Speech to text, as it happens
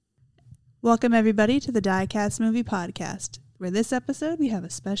Welcome, everybody, to the Diecast Movie Podcast, where this episode we have a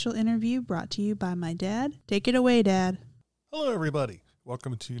special interview brought to you by my dad. Take it away, Dad. Hello, everybody.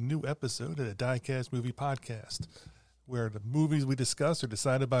 Welcome to a new episode of the Diecast Movie Podcast, where the movies we discuss are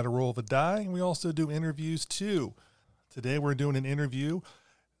decided by the roll of a die, and we also do interviews, too. Today, we're doing an interview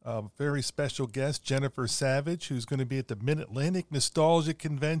of a very special guest, Jennifer Savage, who's going to be at the Mid-Atlantic Nostalgia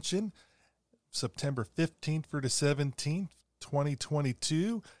Convention, September 15th through the 17th,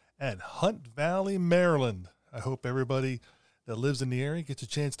 2022, at Hunt Valley, Maryland. I hope everybody that lives in the area gets a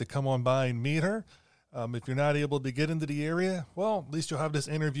chance to come on by and meet her. If you're not able to get into the area, well, at least you'll have this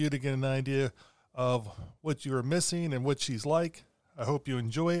interview to get an idea of what you are missing and what she's like. I hope you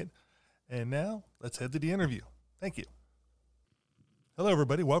enjoy it. And now, let's head to the interview. Thank you. Hello,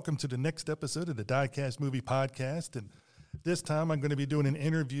 everybody. Welcome to the next episode of the Diecast Movie Podcast. And this time, I'm going to be doing an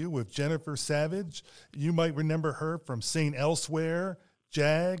interview with Jennifer Savage. You might remember her from St. Elsewhere,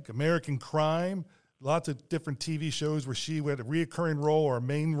 Jag, American Crime, lots of different TV shows where she had a reoccurring role or a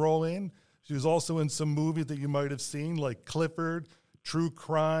main role in. She was also in some movies that you might have seen, like Clifford, True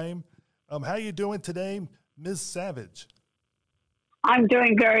Crime. How you doing today, Ms. Savage? I'm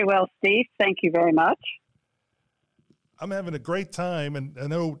doing very well, Steve. Thank you very much. I'm having a great time, and I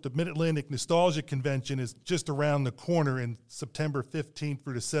know the Mid-Atlantic Nostalgia Convention is just around the corner in September 15th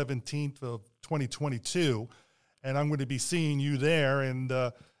through the 17th of 2022, and I'm going to be seeing you there, and I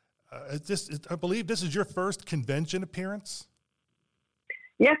believe this is your first convention appearance?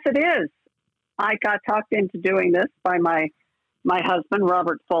 Yes, it is. I got talked into doing this by my husband,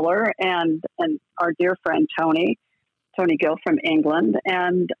 Robert Fuller, and our dear friend, Tony Gill from England.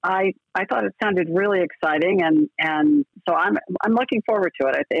 And I thought it sounded really exciting. And so I'm looking forward to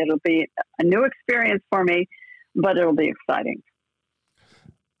it. I think it'll be a new experience for me, but it'll be exciting.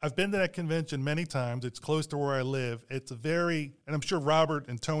 I've been to that convention many times. It's close to where I live. It's and I'm sure Robert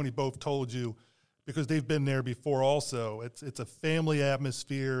and Tony both told you, because they've been there before also. It's a family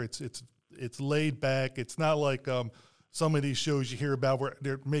atmosphere. It's laid back. It's not like some of these shows you hear about where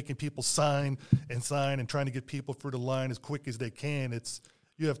they're making people sign and trying to get people through the line as quick as they can.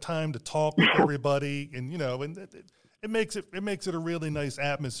 You have time to talk with everybody, and it makes it a really nice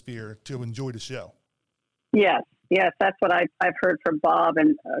atmosphere to enjoy the show. Yes, that's what I've heard from Bob,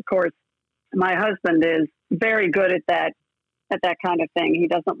 and of course, my husband is very good at that kind of thing. He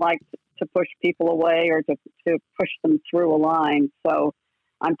doesn't like to push people away or to push them through a line. So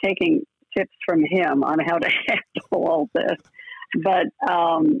I'm taking tips from him on how to handle all this. But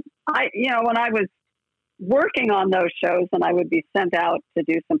when I was working on those shows and I would be sent out to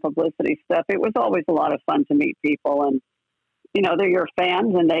do some publicity stuff, it was always a lot of fun to meet people, and they're your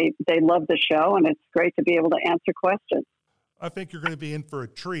fans and they love the show, and it's great to be able to answer questions. I think you're going to be in for a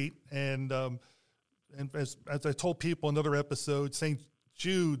treat, and as I told people in another episode, St.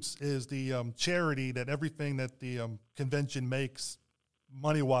 Jude's is the charity that everything that the convention makes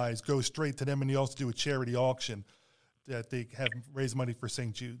money-wise goes straight to them, and you also do a charity auction that they have raised money for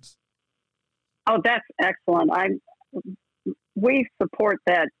St. Jude's. Oh, that's excellent. We support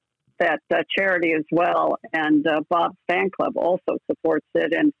that charity as well, and Bob's fan club also supports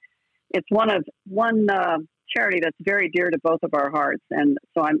it, and it's one charity that's very dear to both of our hearts, and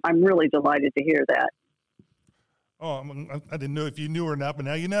so I'm really delighted to hear that. Oh, I didn't know if you knew or not, but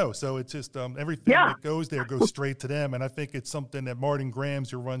now you know. So it's just everything that goes there goes straight to them, and I think it's something that Martin Grams,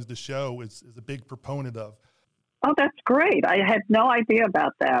 who runs the show, is a big proponent of. Oh, that's great. I had no idea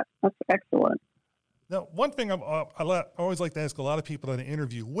about that. That's excellent. Now, one thing I always like to ask a lot of people in an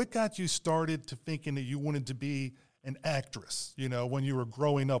interview, what got you started to thinking that you wanted to be an actress, when you were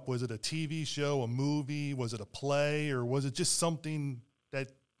growing up? Was it a TV show, a movie? Was it a play? Or was it just something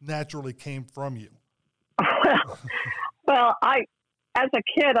that naturally came from you? Well, as a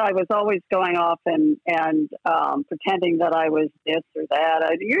kid, I was always going off and pretending that I was this or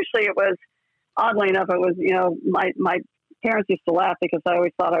that. Usually it was, oddly enough, it was, my parents used to laugh because I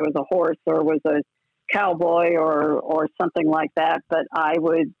always thought I was a horse or was a cowboy or something like that. But I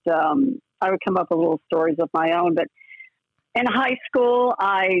would come up with little stories of my own. But in high school,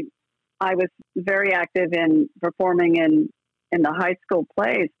 I was very active in performing in the high school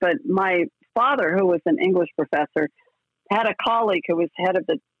plays. But my father, who was an English professor, had a colleague who was head of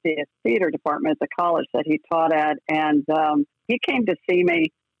the theater department at the college that he taught at, and he came to see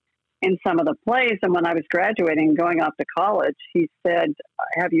me in some of the plays. And when I was graduating and going off to college, he said,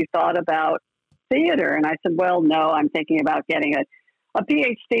 "Have you thought about theater?" And I said, "Well, no, I'm thinking about getting a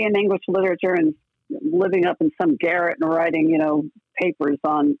PhD in English literature and living up in some garret and writing, papers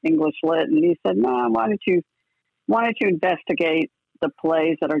on English lit." And he said, "No, why don't you investigate the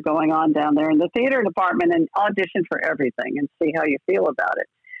plays that are going on down there in the theater department and audition for everything and see how you feel about it."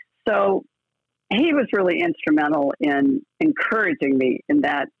 So he was really instrumental in encouraging me in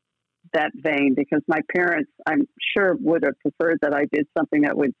that vein, because my parents, I'm sure, would have preferred that I did something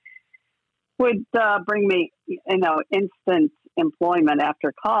that would bring me, instant employment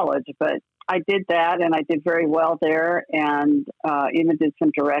after college. But I did that, and I did very well there, and even did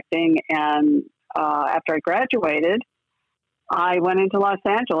some directing. And after I graduated, I went into Los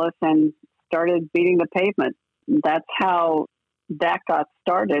Angeles and started beating the pavement. That's how that got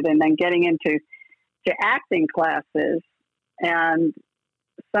started. And then getting into acting classes, and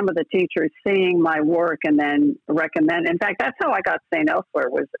some of the teachers seeing my work and then recommend. In fact, that's how I got St. Elsewhere,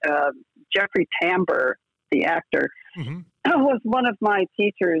 was Jeffrey Tambor, the actor, was one of my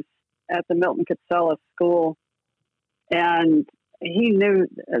teachers at the Milton Casella School. And he knew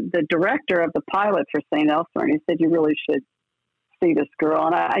the director of the pilot for St. Elsewhere, and he said, "You really should see this girl."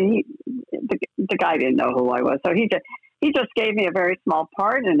 And the guy didn't know who I was, so he just gave me a very small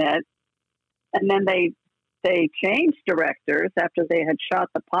part in it. And then they changed directors after they had shot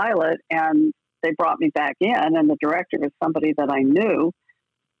the pilot, and they brought me back in. And the director was somebody that I knew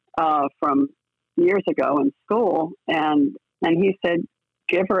from years ago in school, and he said,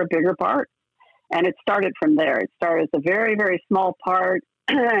 "Give her a bigger part." And it started from there. It started as a very, very small part,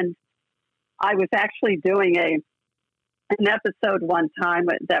 and I was actually doing an episode one time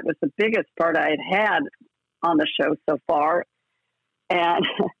that was the biggest part I had on the show so far. And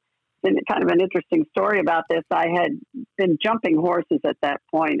kind of an interesting story about this. I had been jumping horses at that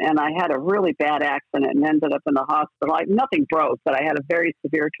point, and I had a really bad accident and ended up in the hospital. Nothing broke, but I had a very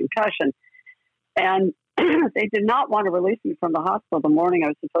severe concussion. And they did not want to release me from the hospital the morning I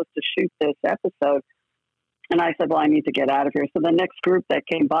was supposed to shoot this episode. And I said, "Well, I need to get out of here." So the next group that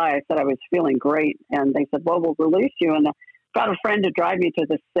came by, I said I was feeling great. And they said, "Well, we'll release you." And I got a friend to drive me to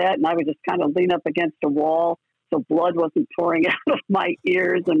the set, and I would just kind of lean up against a wall so blood wasn't pouring out of my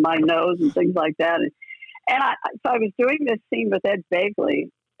ears and my nose and things like that. So I was doing this scene with Ed Begley,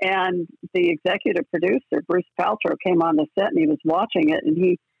 and the executive producer, Bruce Paltrow, came on the set, and he was watching it, and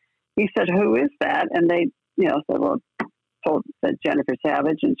he said, "Who is that?" And they, said, "Well," said Jennifer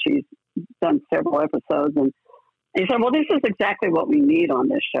Savage, and she's done several episodes. And he said, "Well, this is exactly what we need on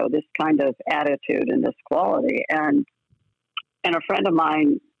this show, this kind of attitude and this quality." And a friend of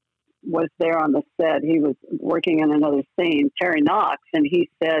mine was there on the set. He was working in another scene, Terry Knox, and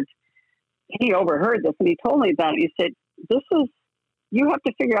he said, he overheard this, and he told me about it. He said, "You have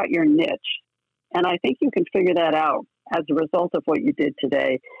to figure out your niche. And I think you can figure that out as a result of what you did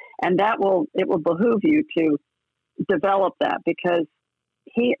today. And it will behoove you to develop that, because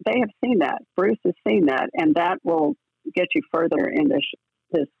they have seen that. Bruce has seen that, and that will get you further in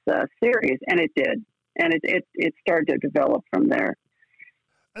this series." And it did. And it started to develop from there.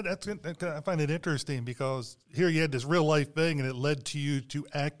 I find it interesting, because here you had this real life thing, and it led to you to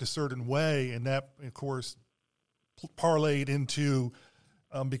act a certain way, and that, of course, parlayed into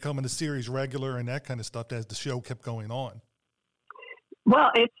becoming a series regular and that kind of stuff as the show kept going on.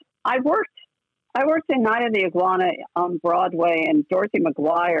 Well, I worked in Night of the Iguana on Broadway, and Dorothy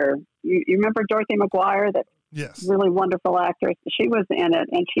McGuire. You remember Dorothy McGuire, that Yes. really wonderful actress? She was in it,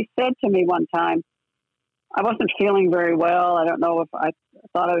 and she said to me one time, I wasn't feeling very well. I don't know if I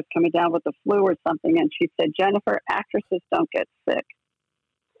thought I was coming down with the flu or something. And she said, "Jennifer, actresses don't get sick."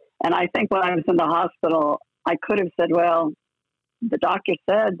 And I think when I was in the hospital, I could have said, "Well, the doctor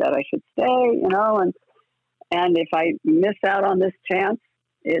said that I should stay, and if I miss out on this chance,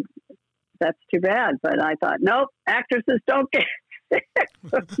 that's too bad." But I thought, nope, actresses don't get sick.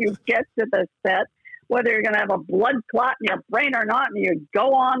 So if you get to the set, whether you're going to have a blood clot in your brain or not, and you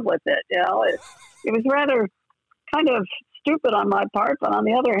go on with it. It was rather kind of stupid on my part, but on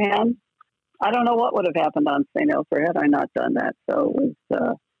the other hand, I don't know what would have happened on St. Elsewhere had I not done that. So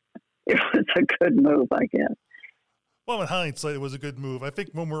it was a good move, I guess. Well, in hindsight, it was a good move. I think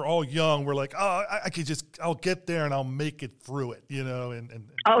when we're all young, we're like, "Oh, I'll get there and I'll make it through it,"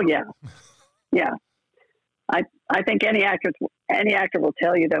 Oh yeah, yeah. I think any actor will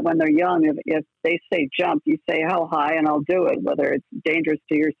tell you that when they're young, if they say jump, you say how high, and I'll do it, whether it's dangerous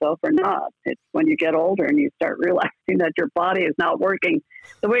to yourself or not. It's when you get older and you start realizing that your body is not working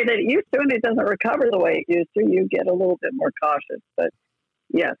the way that it used to, and it doesn't recover the way it used to, you get a little bit more cautious. But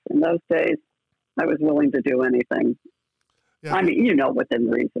yes, in those days, I was willing to do anything. Yeah. I mean, within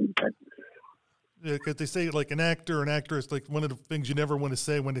reason. But yeah, because they say, like, an actor or an actress, like, one of the things you never want to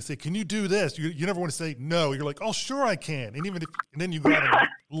say when they say, "Can you do this?" You never want to say no. You're like, "Oh, sure I can." And and then you got to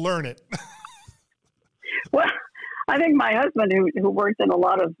learn it. Well, I think my husband, who worked in a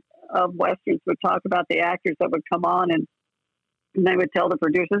lot of Westerns, would talk about the actors that would come on, and they would tell the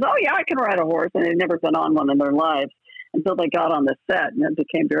producers, "Oh, yeah, I can ride a horse." And they'd never been on one in their lives until they got on the set, and it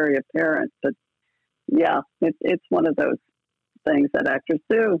became very apparent. But yeah, it's one of those things that actors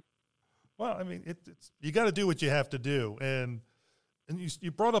do. Well, I mean, it's you got to do what you have to do, and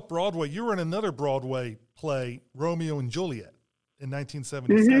you brought up Broadway. You were in another Broadway play, Romeo and Juliet, in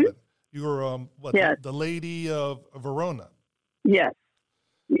 1977. Mm-hmm. You were Yes. the Lady of Verona. Yes,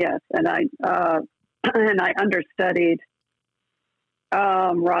 and I and I understudied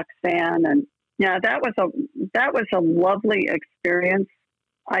Roxanne, and yeah, that was a lovely experience.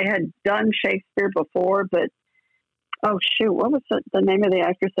 I had done Shakespeare before, but oh shoot, what was the name of the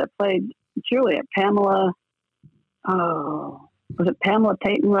actress that played Juliet? Pamela. Oh, was it Pamela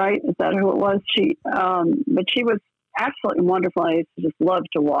Peyton Wright? Is that who it was? But she was absolutely wonderful. I used to just love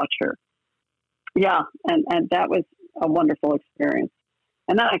to watch her. Yeah, and that was a wonderful experience.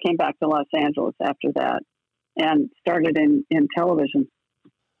 And then I came back to Los Angeles after that and started in television.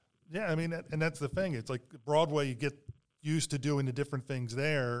 Yeah, I mean, and that's the thing. It's like Broadway, you get used to doing the different things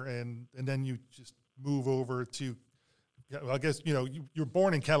there, and then you just move over to, I guess, you're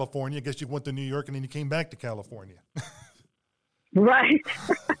born in California. I guess you went to New York, and then you came back to California. Right.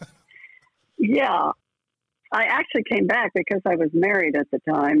 Yeah. I actually came back because I was married at the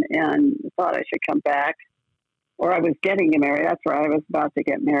time and thought I should come back. Or I was getting married. That's where I was about to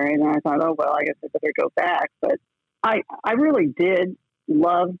get married. And I thought, oh, well, I guess I better go back. But I really did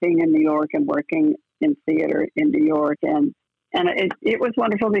love being in New York and working in theater in New York. And it was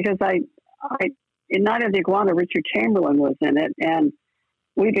wonderful because I in Night of the Iguana, Richard Chamberlain was in it. And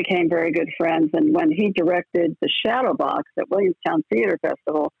we became very good friends. And when he directed The Shadow Box at Williamstown Theater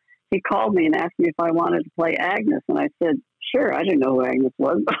Festival, he called me and asked me if I wanted to play Agnes. And I said, sure. I didn't know who Agnes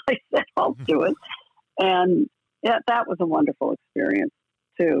was, but I said, I'll do it. And yeah, that was a wonderful experience,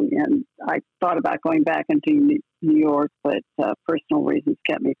 too. And I thought about going back into New York, but personal reasons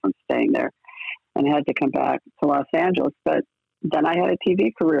kept me from staying there and had to come back to Los Angeles. But then I had a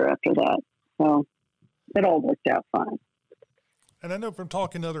TV career after that. So it all worked out fine. And I know from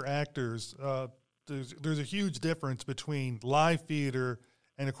talking to other actors, there's a huge difference between live theater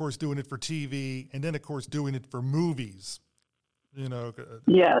and, of course, doing it for TV, and then, of course, doing it for movies,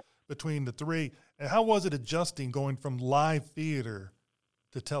 Yes. Between the three. And how was it adjusting going from live theater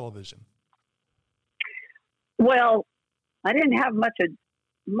to television? Well, I didn't have much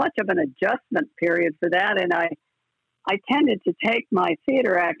of an adjustment period for that, and I tended to take my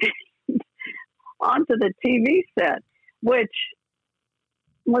theater acting onto the TV set, which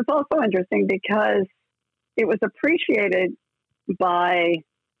was also interesting because it was appreciated by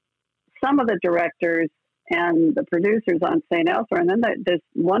some of the directors and the producers on St. Elsewhere. And then this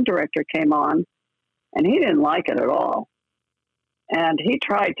one director came on, and he didn't like it at all. And he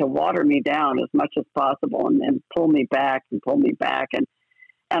tried to water me down as much as possible and pull me back. And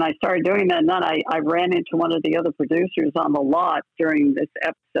I started doing that. And then I ran into one of the other producers on the lot during this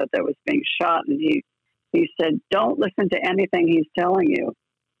episode that was being shot. And he said, don't listen to anything he's telling you.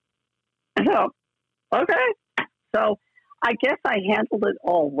 So, okay. So I guess I handled it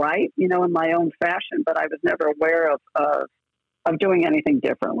all right, in my own fashion, but I was never aware of doing anything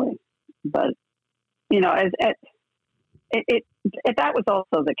differently. But, that was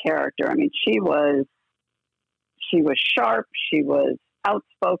also the character. I mean, she was sharp. She was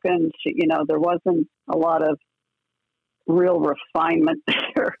outspoken. There wasn't a lot of real refinement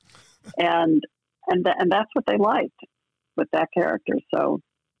there. And that's what they liked with that character. So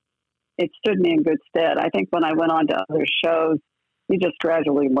it stood me in good stead. I think when I went on to other shows, you just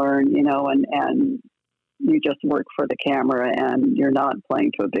gradually learn, and you just work for the camera and you're not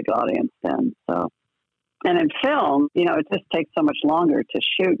playing to a big audience then. So, and in film, it just takes so much longer to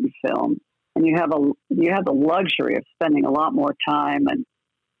shoot and film, and you have the luxury of spending a lot more time and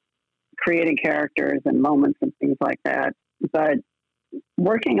creating characters and moments and things like that. But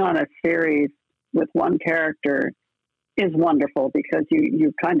working on a series with one character is wonderful because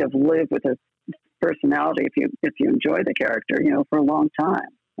you kind of live with his personality if you enjoy the character, for a long time.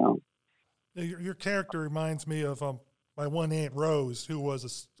 So your character reminds me of my one Aunt Rose, who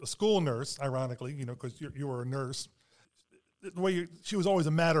was a school nurse, ironically, because you were a nurse. The way she was always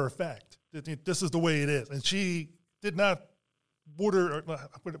a matter of fact. This is the way it is, and she did not what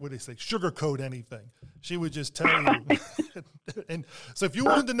do they say? Sugarcoat anything. She would just tell you. And so if you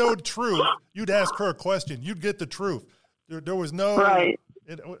wanted to know the truth, you'd ask her a question. You'd get the truth. There was no, right.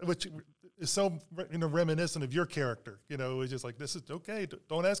 Which is so reminiscent of your character. It was just like, this is okay.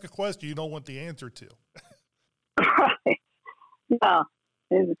 Don't ask a question you don't want the answer to. Right. Yeah.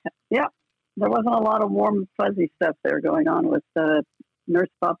 Yeah. There wasn't a lot of warm, fuzzy stuff there going on with Nurse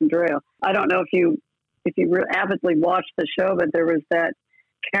Papandreou. I don't know if you avidly watched the show, but there was that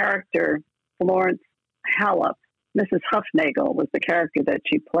character, Florence Hallop. Mrs. Huffnagel was the character that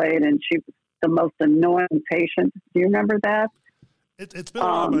she played, and she was the most annoying patient. Do you remember that? It's been a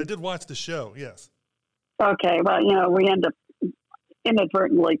while, but I did watch the show. Yes. Okay. Well, you know, we end up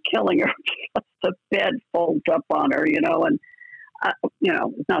inadvertently killing her because the bed folds up on her, you know, and, you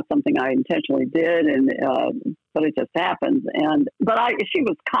know, it's not something I intentionally did, and but it just happens. But she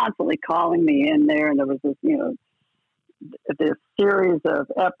was constantly calling me in there, and there was this, you know, this series of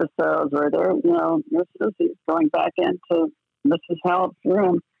episodes where they're, you know, Nurse Lucy's going back into Mrs. Hallett's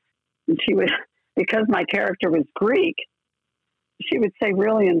room, and she would, because my character was Greek, she would say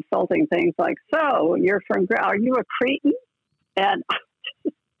really insulting things like, "So you're from? Are you a Cretan?" And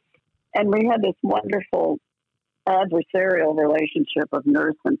we had this wonderful adversarial relationship of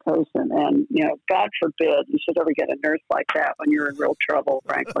nurse and patient, and you know, God forbid you should ever get a nurse like that when you're in real trouble,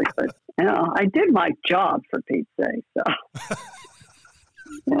 frankly. But you know, I did my job, for Pete's sake. So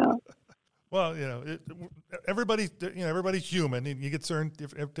yeah. Well, you know, everybody's human, and you get certain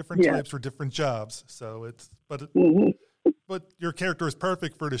different types for different jobs. So but your character is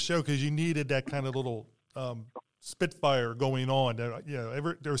perfect for the show because you needed that kind of little spitfire going on. You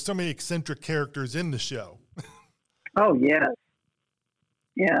know, there were so many eccentric characters in the show. Oh yes,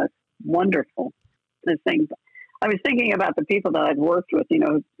 yes, wonderful. I was thinking about the people that I'd worked with, you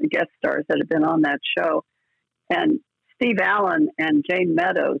know, the guest stars that had been on that show, and Steve Allen and Jane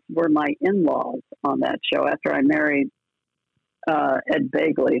Meadows were my in-laws on that show after I married Ed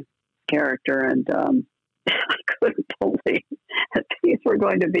Begley's character, and I couldn't believe that these were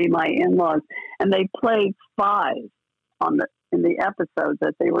going to be my in-laws, and they played 5 in the episodes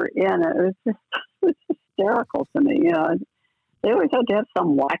that they were in. It was hysterical to me. You know, they always had to have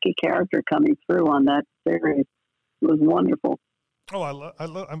some wacky character coming through on that series. It was wonderful. Oh,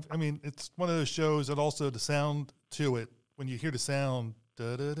 I mean, it's one of those shows that also the sound to it, when you hear the sound,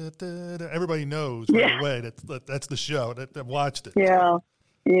 da, da, da, da, da, everybody knows right away that's the show that watched it. Yeah,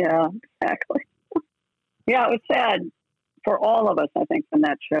 exactly. Yeah, it was sad for all of us, I think, when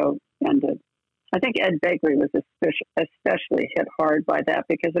that show ended. I think Ed Begley was especially hit hard by that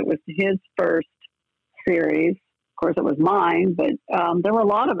because it was his first series. Of course, it was mine, but there were a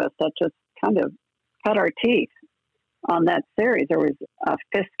lot of us that just kind of cut our teeth on that series. There was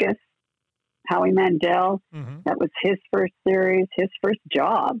Fiscus, Howie Mandel. Mm-hmm. That was his first series, his first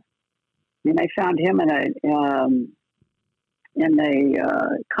job. I mean, they found him in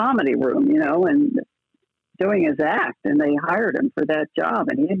a comedy room, you know, and doing his act, and they hired him for that job.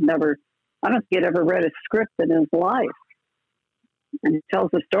 And I don't think he'd ever read a script in his life. And he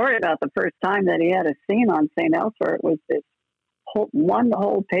tells the story about the first time that he had a scene on St. Elsewhere. It was this one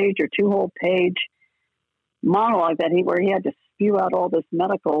whole page or 2 whole page monologue where he had to spew out all this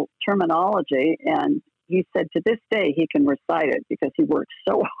medical terminology. And he said to this day he can recite it because he worked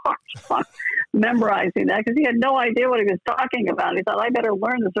so hard on memorizing that because he had no idea what he was talking about. He thought, I better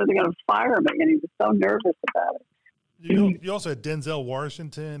learn this or they're going to fire me. And he was so nervous about it. You also had Denzel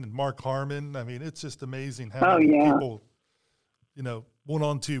Washington and Mark Harmon. I mean, it's just amazing how many people, you know, went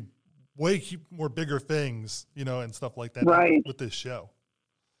on to way more bigger things, you know, and stuff like that with this show.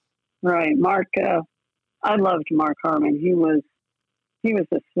 Right. Mark, I loved Mark Harmon. He was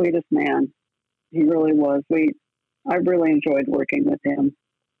the sweetest man. He really was. I really enjoyed working with him.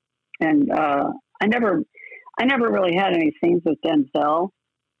 And I never really had any scenes with Denzel,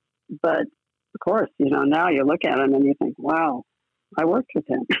 but of course, you know, now you look at him and you think, wow, I worked with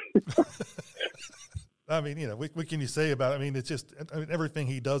him. I mean, you know, what can you say about it? I mean, it's just, everything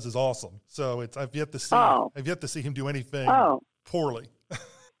he does is awesome. So I've yet to see him do anything poorly.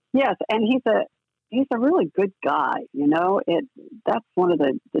 Yes. And he's a really good guy. You know, that's one of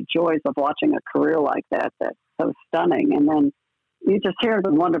the joys of watching a career like that. That's so stunning. And then you just hear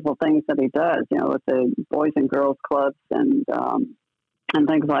the wonderful things that he does, you know, with the Boys and Girls Clubs and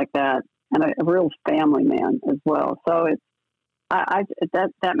things like that. And a real family man as well. So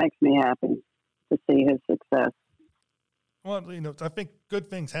that makes me happy to see his success. Well, you know, I think good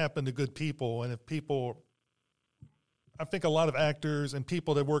things happen to good people. And I think a lot of actors and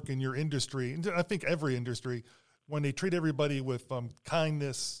people that work in your industry, and I think every industry, when they treat everybody with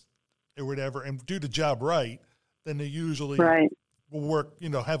kindness or whatever and do the job right, then they usually will work, you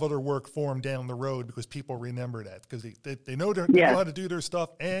know, have other work for them down the road because people remember that because they know they know how to do their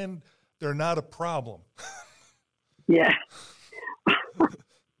stuff and they're not a problem. Yeah.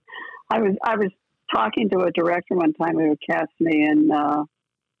 I was talking to a director one time who cast me in, I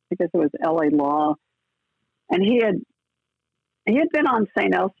guess it was LA Law, and he had been on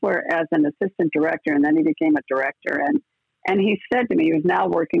St. Elsewhere as an assistant director, and then he became a director. And he said to me, he was now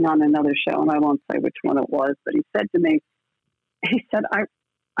working on another show, and I won't say which one it was, but he said to me,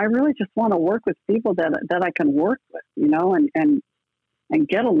 I really just want to work with people that I can work with, you know, and and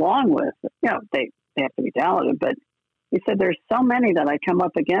get along with. They have to be talented, but he said there's so many that I come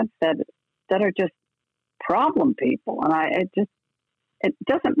up against that are just problem people, and it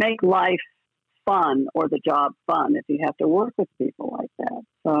doesn't make life fun or the job fun if you have to work with people like that.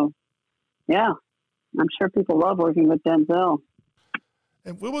 So, yeah, I'm sure people love working with Denzel.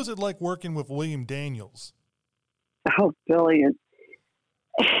 And what was it like working with William Daniels? Oh, Billy is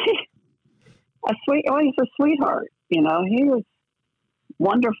he's a sweetheart. He was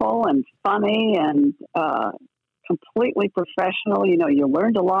wonderful and funny and completely professional. You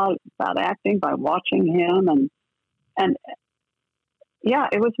learned a lot about acting by watching him, and yeah,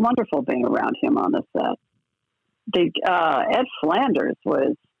 it was wonderful being around him on the set. Ed Flanders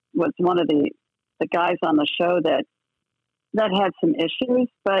was one of the guys on the show that had some issues,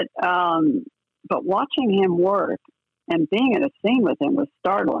 but watching him work and being in a scene with him was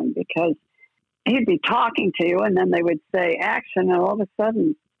startling, because he'd be talking to you and then they would say action, and all of a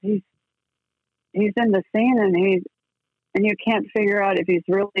sudden he's in the scene and you can't figure out if he's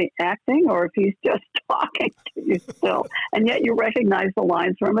really acting or if he's just talking to you still, and yet you recognize the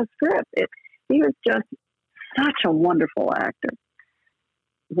lines from a script. He was just such a wonderful actor.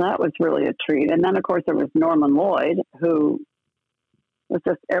 That was really a treat. And then, of course, there was Norman Lloyd, who was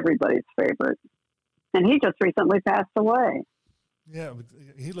just everybody's favorite. And he just recently passed away. Yeah,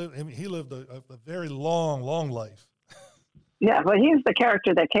 he lived a very long life. Yeah, but he's the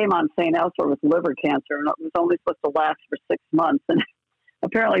character that came on St. Elsewhere with liver cancer, and it was only supposed to last for 6 months. And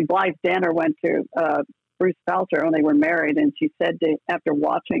apparently Blythe Danner went to Bruce Falter when they were married, and she said after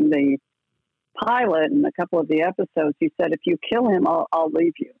watching the pilot and a couple of the episodes, he said, if you kill him, I'll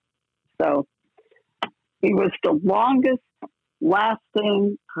leave you. So he was the longest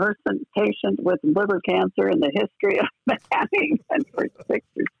lasting patient with liver cancer in the history of management for 6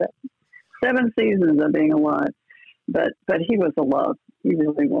 or 7 seasons of being alive. But he was a love. He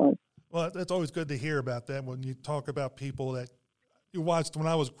really was. Well, it's always good to hear about that when you talk about people that you watched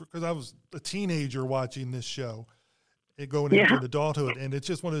because I was a teenager watching this show, going into adulthood. And it's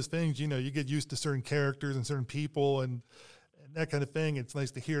just one of those things, you get used to certain characters and certain people and that kind of thing. It's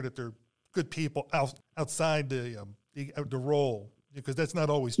nice to hear that they're good people outside the role, because that's not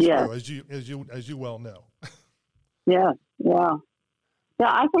always true, as you well know. Yeah.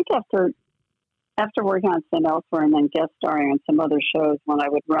 I think after working on St. Elsewhere and then guest starring on some other shows, when I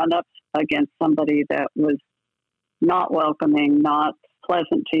would run up against somebody that was not welcoming, not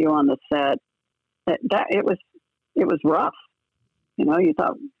pleasant to you on the set, that it was rough. You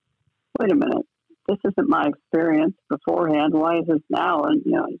thought, wait a minute, this isn't my experience beforehand. Why is this now? And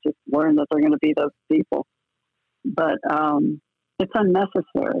you just learn that they're going to be those people. But it's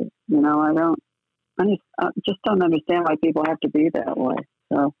unnecessary. I just don't understand why people have to be that way.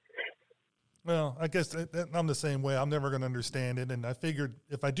 So. Well, I guess I'm the same way. I'm never going to understand it, and I figured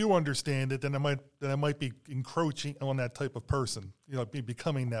if I do understand it, then I might be encroaching on that type of person, be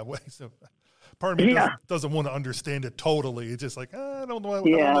becoming that way. So, part of me doesn't want to understand it totally. It's just like I don't know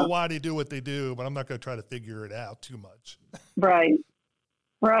why they do what they do, but I'm not going to try to figure it out too much. Right.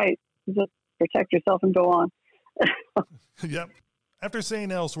 Just protect yourself and go on. Yep. After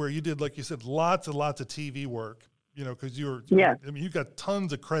St. Elsewhere, you did, like you said, lots and lots of TV work. Because you got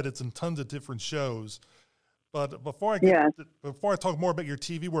tons of credits and tons of different shows. But before I talk more about your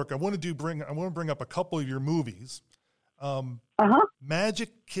TV work, I want to bring up a couple of your movies. Magic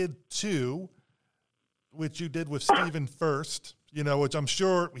Kid 2, which you did with Stephen Furst, which I'm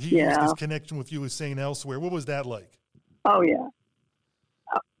sure he used his connection with you with St. Elsewhere. What was that like? Oh, yeah.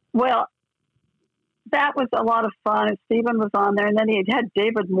 Well, that was a lot of fun. And Stephen was on there, and then he had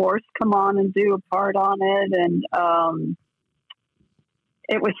David Morse come on and do a part on it. And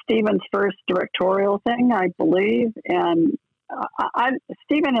it was Stephen's first directorial thing, I believe. And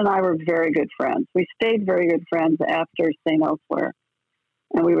Stephen and I were very good friends. We stayed very good friends after St. Elsewhere,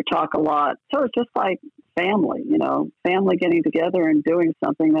 and we would talk a lot. So it was just like family, family getting together and doing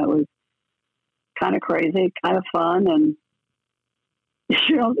something that was kind of crazy, kind of fun. And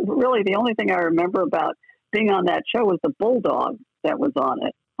really the only thing I remember about being on that show was the bulldog that was on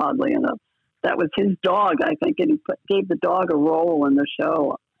it, oddly enough. That was his dog, I think, and he gave the dog a role in the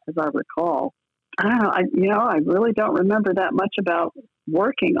show, as I recall. I don't know. I really don't remember that much about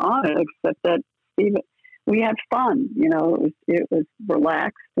working on it, except that we had fun. It was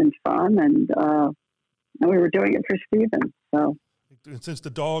relaxed and fun, and we were doing it for Stephen. So, since the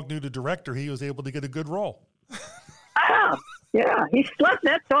dog knew the director, he was able to get a good role. Yeah,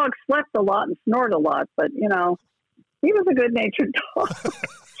 that dog slept a lot and snored a lot, but, he was a good-natured dog.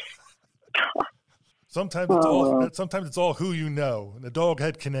 Sometimes it's all who you know, and the dog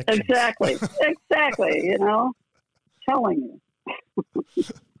had connection. Exactly, telling you.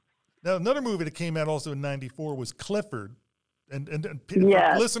 Now, another movie that came out also in '94 was Clifford. And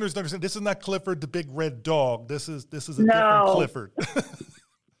Yes. listeners don't understand, this is not Clifford the big red dog. This is a different No. Clifford.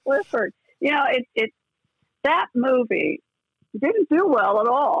 Clifford. You know, that movie didn't do well at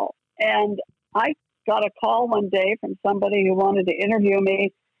all. And I got a call one day from somebody who wanted to interview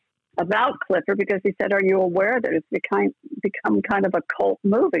me about Clifford because he said, "Are you aware that it's become kind of a cult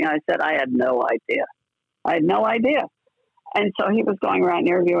movie?" I said, I had no idea. And so he was going around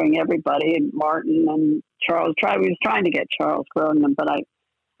interviewing everybody, and Martin and Charles. He was trying to get Charles Grodin, but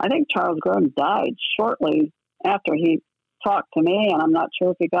I think Charles Grodin died shortly after he talked to me, and I'm not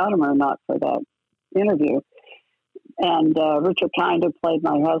sure if he got him or not for that interview. And Richard Kind, who played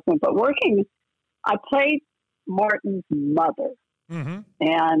my husband, but I played Martin's mother, Mm-hmm.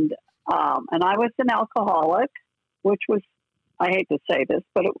 and I was an alcoholic, which was, I hate to say this,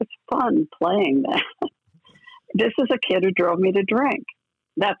 but it was fun playing that. This is a kid who drove me to drink.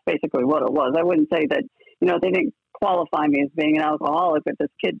 That's basically what it was. I wouldn't say that, they didn't qualify me as being an alcoholic, but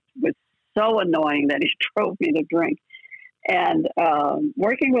this kid was so annoying that he drove me to drink. And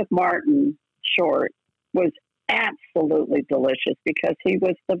working with Martin Short was absolutely delicious because he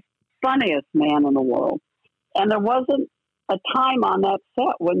was the funniest man in the world. And there wasn't a time on that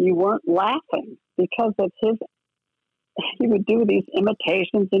set when you weren't laughing because of he would do these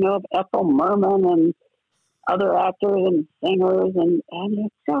imitations, of Ethel Merman and other actors and singers, and he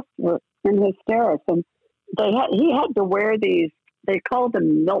just were in hysterics. And he had to wear these, they called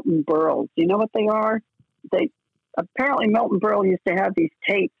them Milton Berles. Do you know what they are? Apparently Milton Berle used to have these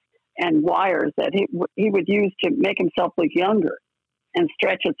tapes and wires that he would use to make himself look younger and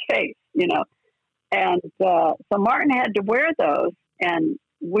stretch his face, And so Martin had to wear those, and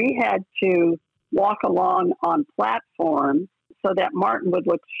we had to walk along on platforms so that Martin would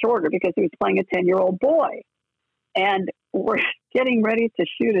look shorter because he was playing a 10-year-old boy. And we're getting ready to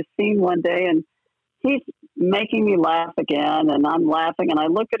shoot a scene one day, and he's making me laugh again, and I'm laughing, and I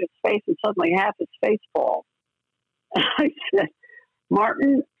look at his face, and suddenly half his face falls. And I said,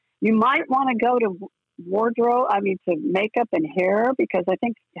 "Martin, you might want to go to to makeup and hair, because I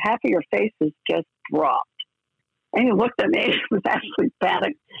think half of your face is just dropped." And he looked at me, he was actually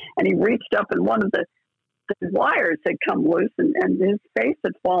panicked, and he reached up, and one of the wires had come loose, and his face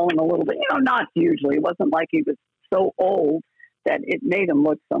had fallen a little bit, not hugely. It wasn't like he was so old that it made him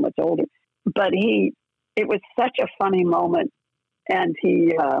look so much older. But it was such a funny moment, and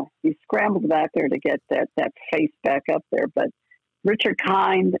he scrambled back there to get that face back up there. But Richard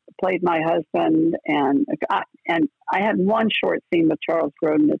Kind played my husband, and I had one short scene with Charles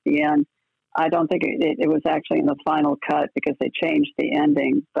Grodin at the end. I don't think it was actually in the final cut because they changed the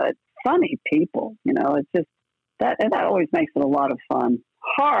ending. But funny people, it's just that always makes it a lot of fun.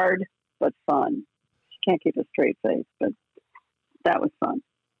 Hard, but fun. You can't keep a straight face, but that was fun.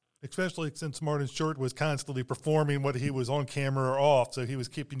 Especially since Martin Short was constantly performing what he was on camera or off, so he was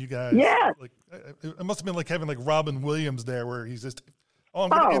keeping you guys. Yeah. It must have been like having Robin Williams there, where he's just, I'm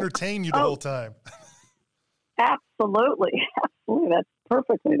going to entertain you the whole time. Absolutely. That's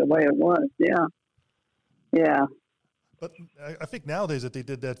perfectly the way it was. Yeah. Yeah. But I think nowadays, if they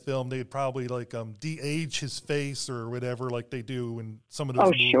did that film, they'd probably de-age his face or whatever, like they do in some of those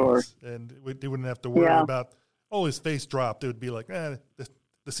movies. Sure. And they wouldn't have to worry about, his face dropped. It would be like, the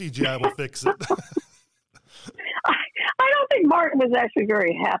CGI will fix it. I don't think Martin was actually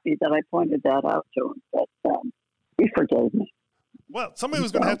very happy that I pointed that out to him, but he forgave me. Well, somebody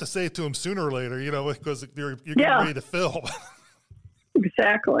was going to have to say it to him sooner or later, because you're getting ready to film.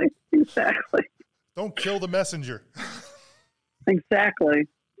 Exactly. Don't kill the messenger. Exactly.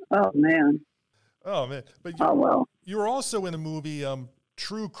 Oh, man. But well. You were also in a movie,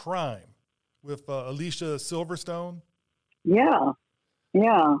 True Crime, with Alicia Silverstone. Yeah.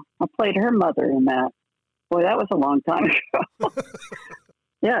 I played her mother in that. Boy, that was a long time ago.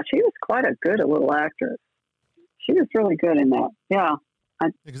 Yeah, she was quite a good little actress. She was really good in that. Yeah.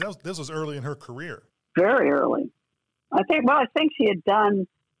 Because this was early in her career. Very early. I think she had done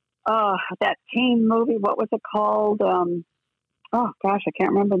that teen movie. What was it called? I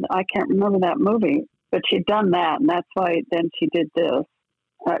can't remember that movie. But she'd done that, and that's why then she did this.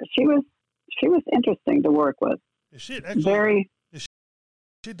 She was interesting to work with. She'd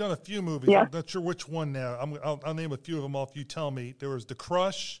done a few movies. Yeah. I'm not sure which one now. I'll name a few of them off. You tell me. There was The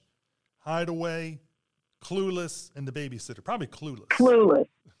Crush, Hideaway, Clueless, and The Babysitter. Probably Clueless.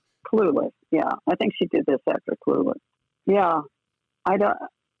 Clueless. Yeah, I think she did this after Clueless. Yeah, I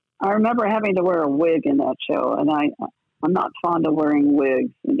remember having to wear a wig in that show, and I'm not fond of wearing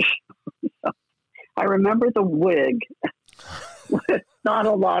wigs. So I remember the wig with not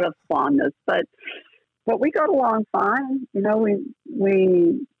a lot of fondness, but but we got along fine. You know,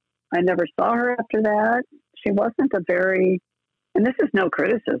 I never saw her after that. She wasn't a very, and this is no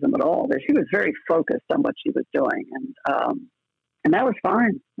criticism at all, but she was very focused on what she was doing. And that was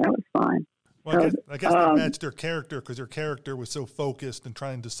fine. That was fine. Well, So, I guess that matched her character because her character was so focused and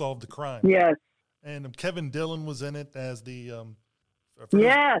trying to solve the crime. Yes. And Kevin Dillon was in it as the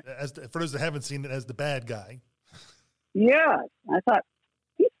yes. For those that haven't seen it, as the bad guy. Yes. I thought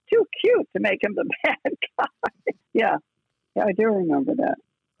he's too cute to make him the bad guy. Yeah, I do remember that.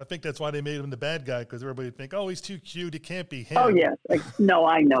 I think that's why they made him the bad guy, because everybody would think, oh, he's too cute, it can't be him. Oh yes. No,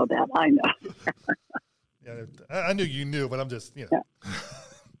 I know that. I know. Yeah, I knew you knew, but I'm just, you know.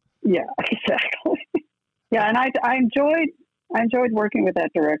 Yeah, exactly. Yeah, and I enjoyed working with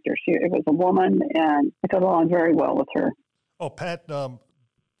that director. It was a woman, and I got along very well with her. Oh, Pat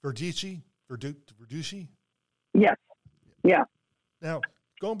Verducci? Yes. Yeah. Now,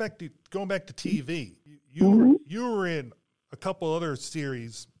 going back to TV, you were in a couple other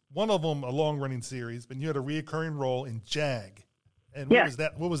series. One of them a long running series, but you had a reoccurring role in JAG. And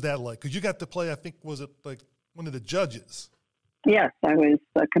what was that like? Because you got to play, I think, was it like one of the judges? Yes, I was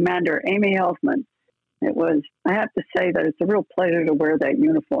Commander Amy Helfman. It was, I have to say that it's a real pleasure to wear that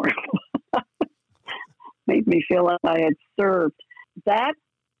uniform. Made me feel like I had served. That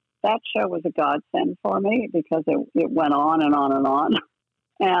show was a godsend for me because it went on and on and on.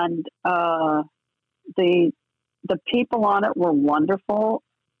 And the people on it were wonderful.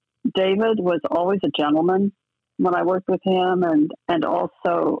 David was always a gentleman when I worked with him, and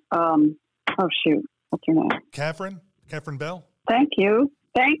also, what's your name? Catherine Bell? Thank you.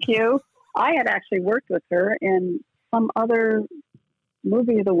 I had actually worked with her in some other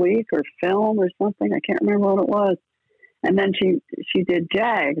movie of the week or film or something. I can't remember what it was. And then she did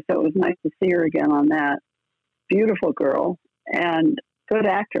JAG, so it was nice to see her again on that. Beautiful girl and good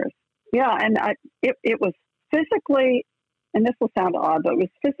actress. Yeah, and it was physically, and this will sound odd, but it was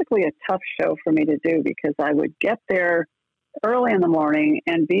physically a tough show for me to do because I would get there early in the morning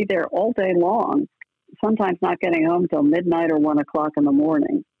and be there all day long, sometimes not getting home till midnight or 1 o'clock in the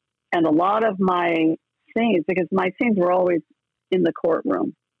morning. And a lot of my scenes, because my scenes were always in the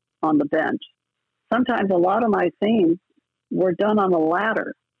courtroom on the bench, sometimes a lot of my scenes were done on a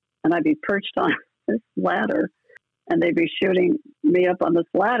ladder, and I'd be perched on this ladder, and they'd be shooting me up on this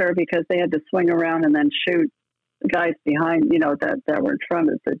ladder because they had to swing around and then shoot the guys behind, that were in front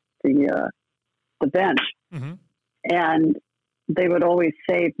of the bench. Mm-hmm. And they would always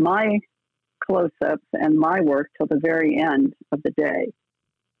save my close-ups and my work till the very end of the day.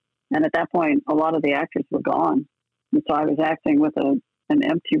 And at that point, a lot of the actors were gone. And so I was acting with an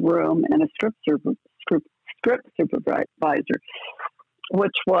empty room and a script supervisor,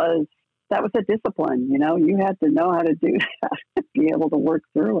 which was a discipline. You had to know how to do that, be able to work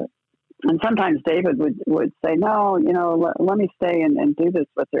through it. And sometimes David would say, no, let me stay and do this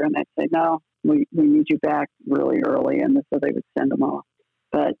with her. And I'd say, no, we need you back really early. And so they would send them off.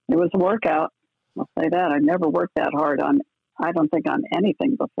 But it was a workout. I'll say that. I've never worked that hard on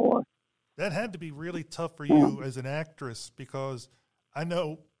anything before. That had to be really tough for you as an actress, because I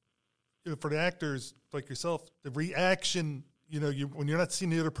know for the actors like yourself, the reaction, when you're not seeing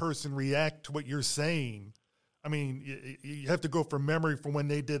the other person react to what you're saying, I mean, you have to go from memory from when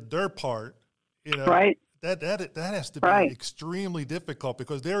they did their part, Right. That has to be extremely difficult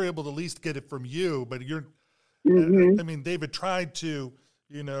because they're able to at least get it from you, but you're, mm-hmm. I mean, David tried to,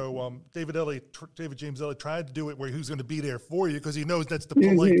 David James Elliott tried to do it where he was going to be there for you because he knows that's the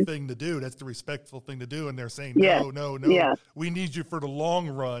polite mm-hmm. thing to do. That's the respectful thing to do. And they're saying, no, we need you for the long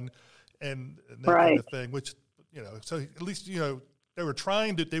run and that kind of thing, which, so at least,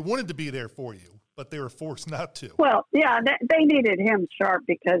 they wanted to be there for you, but they were forced not to. Well, yeah, they needed him sharp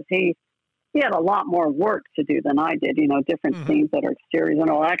because he had a lot more work to do than I did, different mm-hmm. scenes that are exteriors and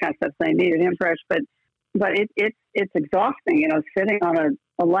all that kind of stuff. They needed him fresh, but it's exhausting, sitting on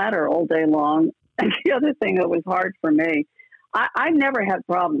a ladder all day long. And the other thing that was hard for me, I never had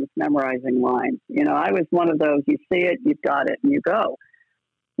problems memorizing lines. I was one of those, you see it, you've got it, and you go.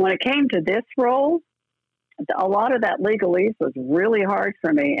 When it came to this role, a lot of that legalese was really hard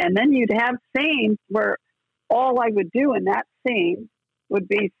for me. And then you'd have scenes where all I would do in that scene would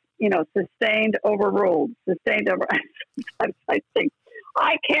be, sustained, overruled, sustained, over. Sometimes I think,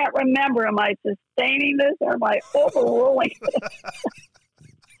 I can't remember, am I sustaining this or am I overruling this?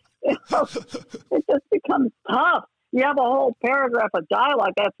 It just becomes tough. You have a whole paragraph of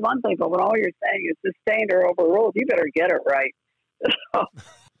dialogue, that's one thing, but when all you're saying is sustained or overruled, you better get it right.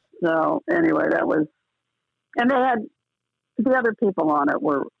 So anyway, that was, and they had, the other people on it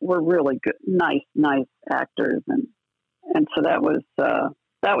were really good, nice actors. And so that was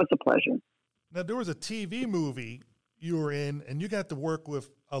a pleasure. Now, there was a TV movie you were in, and you got to work with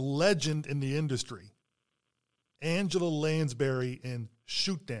a legend in the industry, Angela Lansbury in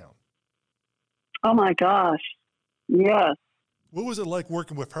Shoot Down. Oh, my gosh. Yes. What was it like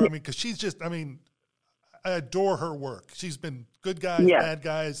working with her? I mean, because she's just, I adore her work. She's been good guys, bad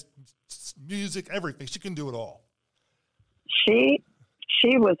guys, music, everything. She can do it all. She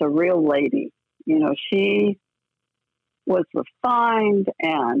was a real lady. You know, she was refined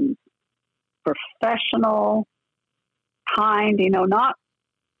and professional, kind, you know, not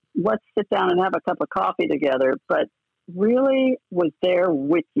let's sit down and have a cup of coffee together, but really was there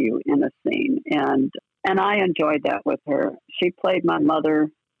with you in a scene. And I enjoyed that with her. She played my mother,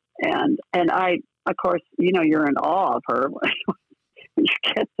 and I, of course, you know, you're in awe of her when you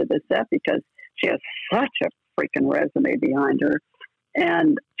get to the set because she has such a freaking resume behind her.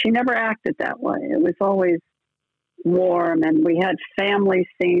 And she never acted that way. It was always warm, and we had family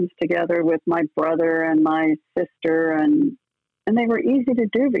scenes together with my brother and my sister, and they were easy to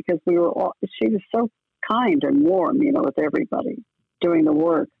do because she was so kind and warm, you know, with everybody doing the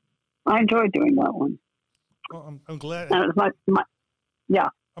work. I enjoyed doing that one. Well, I'm glad. And it was my yeah.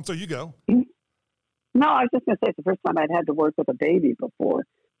 I'm sorry, you go. No, I was just going to say it's the first time I'd had to work with a baby before,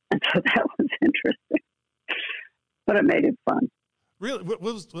 and so that was interesting. But it made it fun. Really, what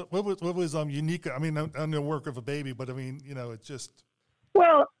was unique? I mean, I know work with a baby, but I mean, you know, it's just.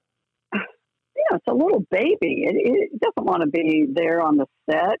 Well, yeah, it's a little baby. It doesn't want to be there on the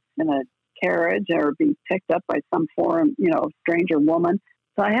set in a carriage or be picked up by some foreign, you know, stranger woman.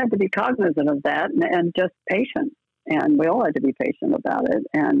 So I had to be cognizant of that and just patient. And we all had to be patient about it.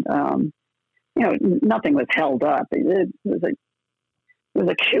 And, you know, nothing was held up. It was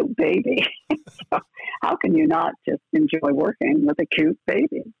a cute baby. So how can you not just enjoy working with a cute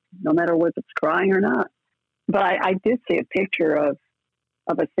baby, no matter whether it's crying or not? But I did see a picture of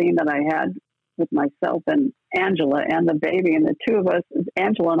a scene that I had with myself and Angela and the baby, and the two of us,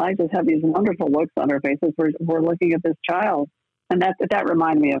 Angela and I, just have these wonderful looks on our faces. We're looking at this child, and that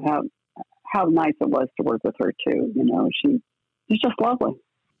reminded me of how nice it was to work with her too. You know, she's just lovely.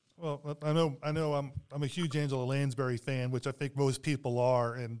 Well, I know. I'm a huge Angela Lansbury fan, which I think most people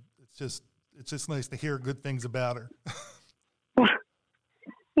are, and it's just nice to hear good things about her.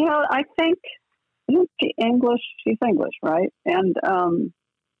 You know, I think she's English, right? And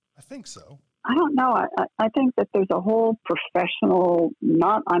I think so. I don't know. I think that there's a whole professional,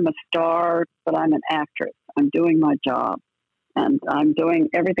 not I'm a star, but I'm an actress. I'm doing my job, and I'm doing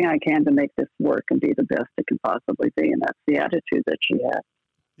everything I can to make this work and be the best it can possibly be. And that's the attitude that she had.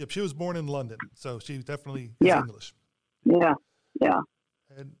 Yep, she was born in London, so she definitely is English. Yeah.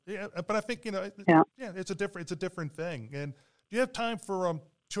 And but I think, you know, it's a different thing. And do you have time for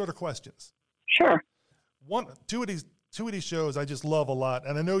 2 other questions? Sure. Two of these shows I just love a lot,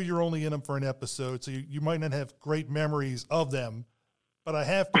 and I know you're only in them for an episode, so you might not have great memories of them, but I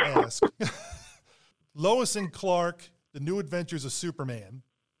have to ask. Lois and Clark, The New Adventures of Superman.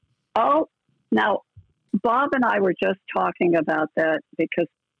 Oh, now, Bob and I were just talking about that because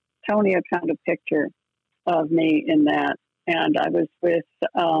Tony had found a picture of me in that, and I was with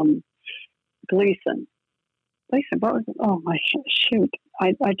Gleason. What was it? Oh, my shoot.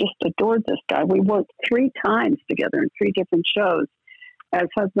 I just adored this guy. We worked 3 times together in 3 different shows as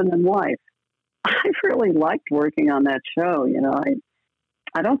husband and wife. I really liked working on that show. You know,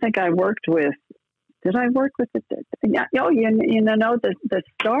 I don't think I worked with, did I work with the, yeah, oh, you know, the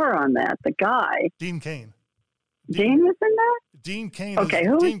star on that, the guy. Dean Cain. Dean was in that? Dean Cain. Okay,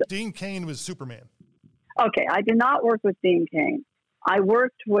 Dean Cain was Superman. Okay, I did not work with Dean Cain. I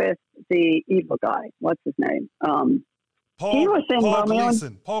worked with the evil guy. What's his name? He was in Paul Romeo.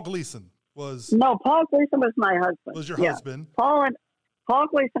 Gleason. Paul Gleason was. No, Paul Gleason was my husband. Was your husband? Paul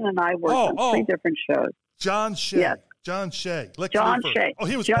Gleason and I worked on 3 different shows. John Shea. Yes. John Shea. John Shea. Oh,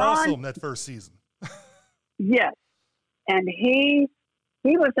 he was awesome that first season. Yes, and he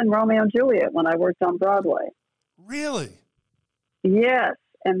was in Romeo and Juliet when I worked on Broadway. Really? Yes,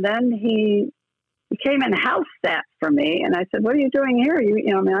 and then he came and house sat for me, and I said, "What are you doing here? You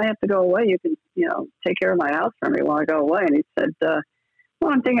know, I mean, I have to go away. You can, you know, take care of my house for me while I go away." And he said,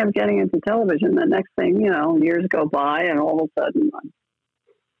 "Well, I'm thinking of getting into television." The next thing, you know, years go by, and all of a sudden, I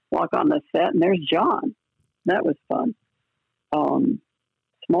walk on the set, and there's John. That was fun.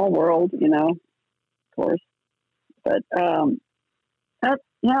 Small world, you know, of course. But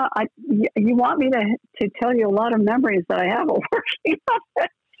you want me to tell you a lot of memories that I have of working on that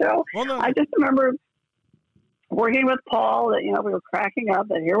show. Well, no. I just remember working with Paul that, you know, we were cracking up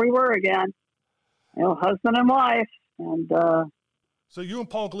that here we were again, you know, husband and wife. And so you and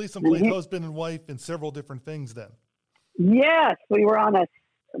Paul Gleason played husband and wife in several different things then. Yes, we were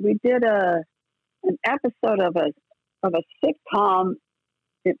we did a an episode of a sitcom.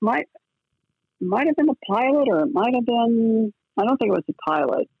 It might have been a pilot, or it might have been. I don't think it was a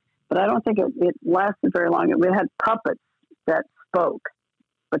pilot, but I don't think it lasted very long. We had puppets that spoke,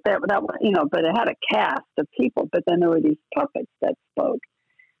 but that but it had a cast of people. But then there were these puppets that spoke.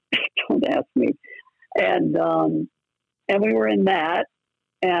 Don't ask me. And we were in that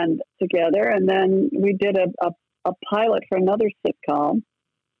and together, and then we did a pilot for another sitcom,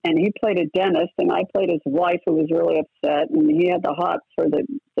 and he played a dentist, and I played his wife, who was really upset, and he had the hots for the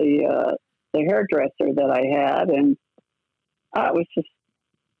hairdresser that I had, and it was just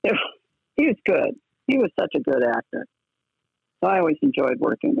he was good. He was such a good actor, so I always enjoyed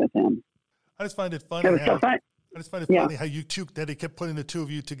working with him. I just find it funny. It was so fun. I just find it funny how that he kept putting the two of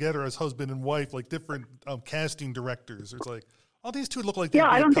you together as husband and wife, like different casting directors. It's like, oh, these two look like they'd be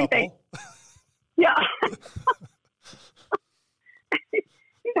a couple. Yeah.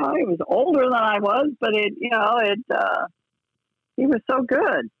 He was older than I was, but he was so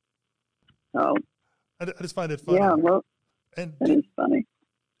good. So I just find it funny. Yeah, well, and it is funny.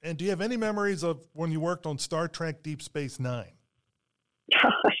 And do you have any memories of when you worked on Star Trek Deep Space Nine?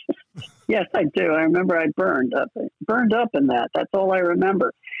 Gosh, yes, I do. I remember I burned up in that. That's all I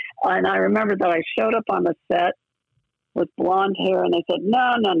remember. And I remember that I showed up on the set with blonde hair, and they said,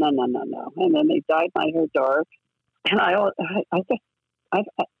 no. And then they dyed my hair dark. And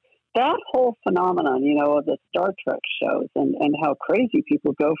that whole phenomenon, of the Star Trek shows and how crazy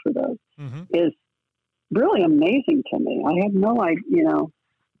people go for those is really amazing to me. I have no idea,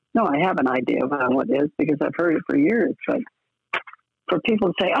 no, I have an idea about what it is because I've heard it for years. But for people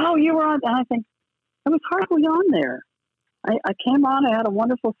to say, oh, you were on, and I think I was hardly on there. I came on, I had a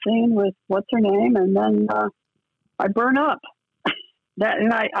wonderful scene with what's her name, and then I burn up. And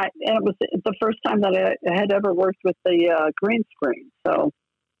it was the first time that I had ever worked with the green screen. So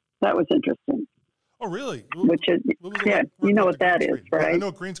that was interesting. Oh, really? Which is, yeah, you know what that is, right? Well, I know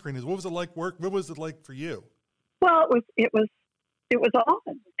what green screen is. What was it like what was it like for you? Well, it was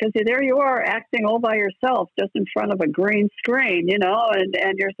awesome because there you are acting all by yourself just in front of a green screen, and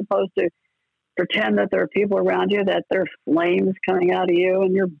you're supposed to pretend that there are people around you, that there are flames coming out of you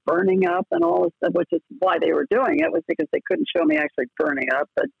and you're burning up and all this stuff, which is why they were doing it, was because they couldn't show me actually burning up,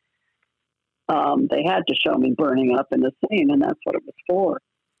 but they had to show me burning up in the scene, and that's what it was for.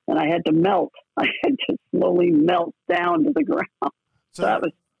 And I had to melt. I had to slowly melt down to the ground. So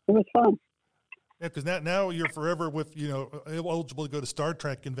it was fun. Yeah, because now you're forever with eligible to go to Star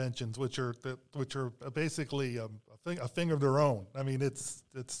Trek conventions, which are basically a thing of their own. I mean, it's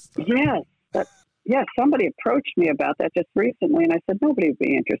somebody approached me about that just recently, and I said nobody would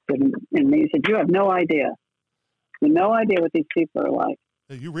be interested in me. He said, "You have no idea. You have no idea what these people are like.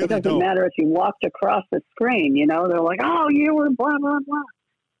 You really It doesn't matter if you walked across the screen. They're like, oh, you were blah blah blah."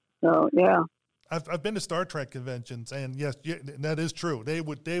 So yeah. I've been to Star Trek conventions, and yes, that is true. They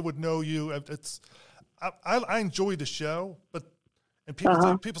would know you. I enjoy the show, and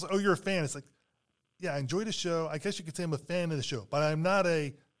people say, "Oh, you're a fan." It's like, yeah, I enjoy the show. I guess you could say I'm a fan of the show, but I'm not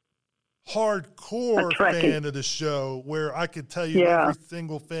a hardcore fan of the show where I could tell you every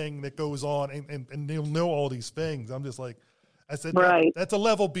single thing that goes on, and they'll know all these things. I'm just like, I said, that's a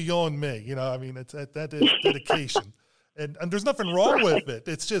level beyond me. I mean, that is dedication. And there's nothing wrong with it.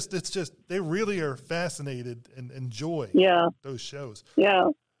 It's just they really are fascinated and enjoy those shows. Yeah.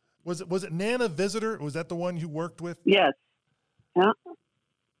 Was it Nana Visitor? Was that the one you worked with? Yes. Yeah.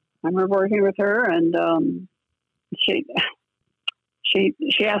 I remember working with her, and she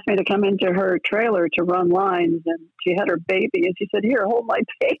asked me to come into her trailer to run lines, and she had her baby, and she said, "Here, hold my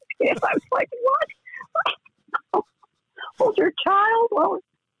baby." And I was like, "What? Hold your child?" Well,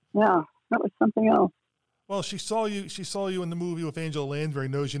 yeah, that was something else. Well, she saw you in the movie with Angela Lansbury,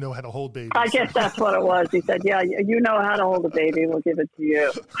 knows you know how to hold babies. I guess that's what it was. He said, "Yeah, you know how to hold a baby. We'll give it to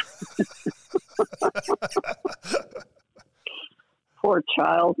you." Poor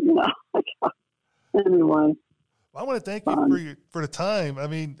child, Anyway. Well, I want to thank you for the time. I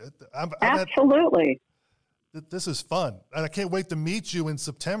mean, absolutely. This is fun. And I can't wait to meet you in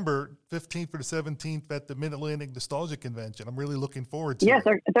September 15th or the 17th at the Mid-Atlantic Nostalgia Convention. I'm really looking forward to it. Yes,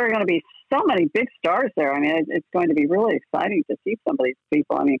 there are going to be so many big stars there. I mean, it's going to be really exciting to see some of these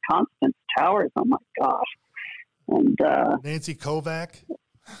people. I mean, Constance Towers, oh my gosh. And Nancy Kovac,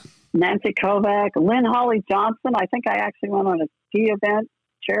 Lynn Holly Johnson. I think I actually went on a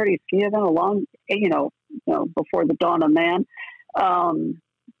charity ski event along, before the dawn of man.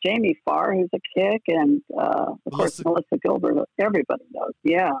 Jamie Farr, who's a kick, and of course Melissa Gilbert. Everybody knows.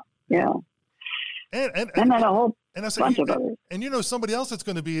 Yeah. And then a whole and I said, bunch of others. And you know somebody else that's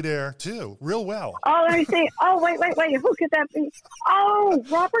going to be there too, real well. Oh, let me see. Oh, wait. Who could that be? Oh,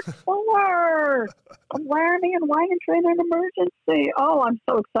 Robert Fuller of Laramie and Wine and Train and Emergency. Oh, I'm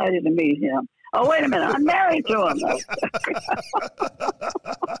so excited to meet him. Oh, wait a minute. I'm married to him.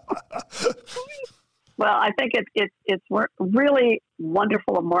 Well, I think it's really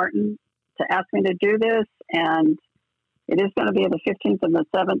wonderful of Martin to ask me to do this, and it is going to be the 15th and the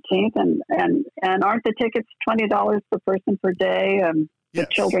 17th, and aren't the tickets $20 per person per day? Yes. The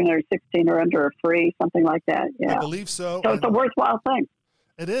children that are 16 or under are free, something like that. Yeah, I believe so. So it's a worthwhile thing.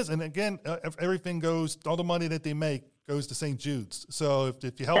 It is, and again, everything goes. All the money that they make goes to St. Jude's. So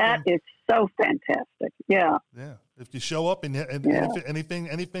if you help that them, is so fantastic. Yeah. If you show up and if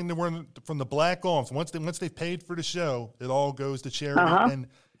anything that were from the Black Arms, once they paid for the show, it all goes to charity. And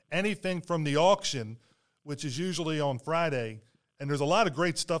anything from the auction, which is usually on Friday, and there's a lot of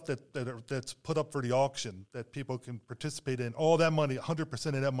great stuff that's put up for the auction that people can participate in. All that money, 100%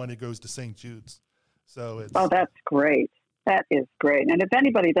 of that money goes to St. Jude's. So it's that's great. That is great. And if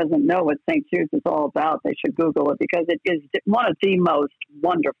anybody doesn't know what St. Jude's is all about, they should Google it, because it is one of the most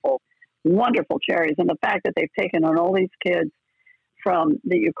wonderful, wonderful charities. And the fact that they've taken on all these kids from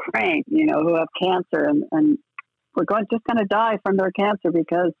the Ukraine, who have cancer and we're just going to die from their cancer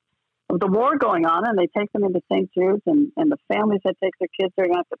because of the war going on, and they take them into St. Jude's, and the families that take their kids are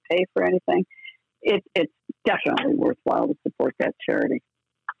going to have to pay for anything. It's definitely worthwhile to support that charity.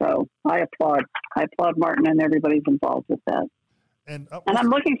 So I applaud Martin and everybody's involved with that. And I'm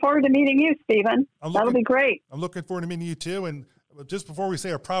looking forward to meeting you, Stephen. That'll be great. I'm looking forward to meeting you too. And just before we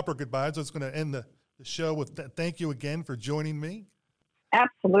say our proper goodbyes, I was going to end the show with thank you again for joining me.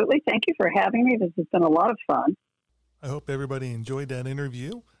 Absolutely. Thank you for having me. This has been a lot of fun. I hope everybody enjoyed that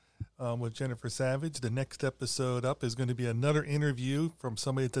interview with Jennifer Savage. The next episode up is going to be another interview from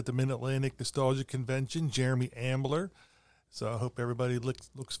somebody that's at the Mid-Atlantic Nostalgia Convention, Jeremy Ambler. So I hope everybody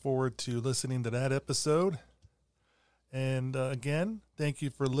looks forward to listening to that episode. And again, thank you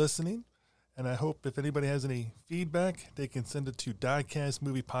for listening. And I hope if anybody has any feedback, they can send it to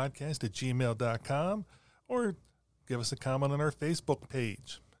diecastmoviepodcast@gmail.com or give us a comment on our Facebook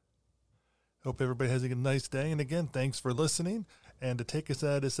page. Hope everybody has a nice day. And again, thanks for listening. And to take us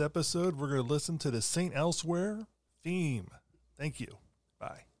out of this episode, we're going to listen to the St. Elsewhere theme. Thank you.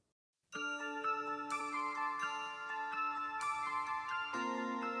 Bye.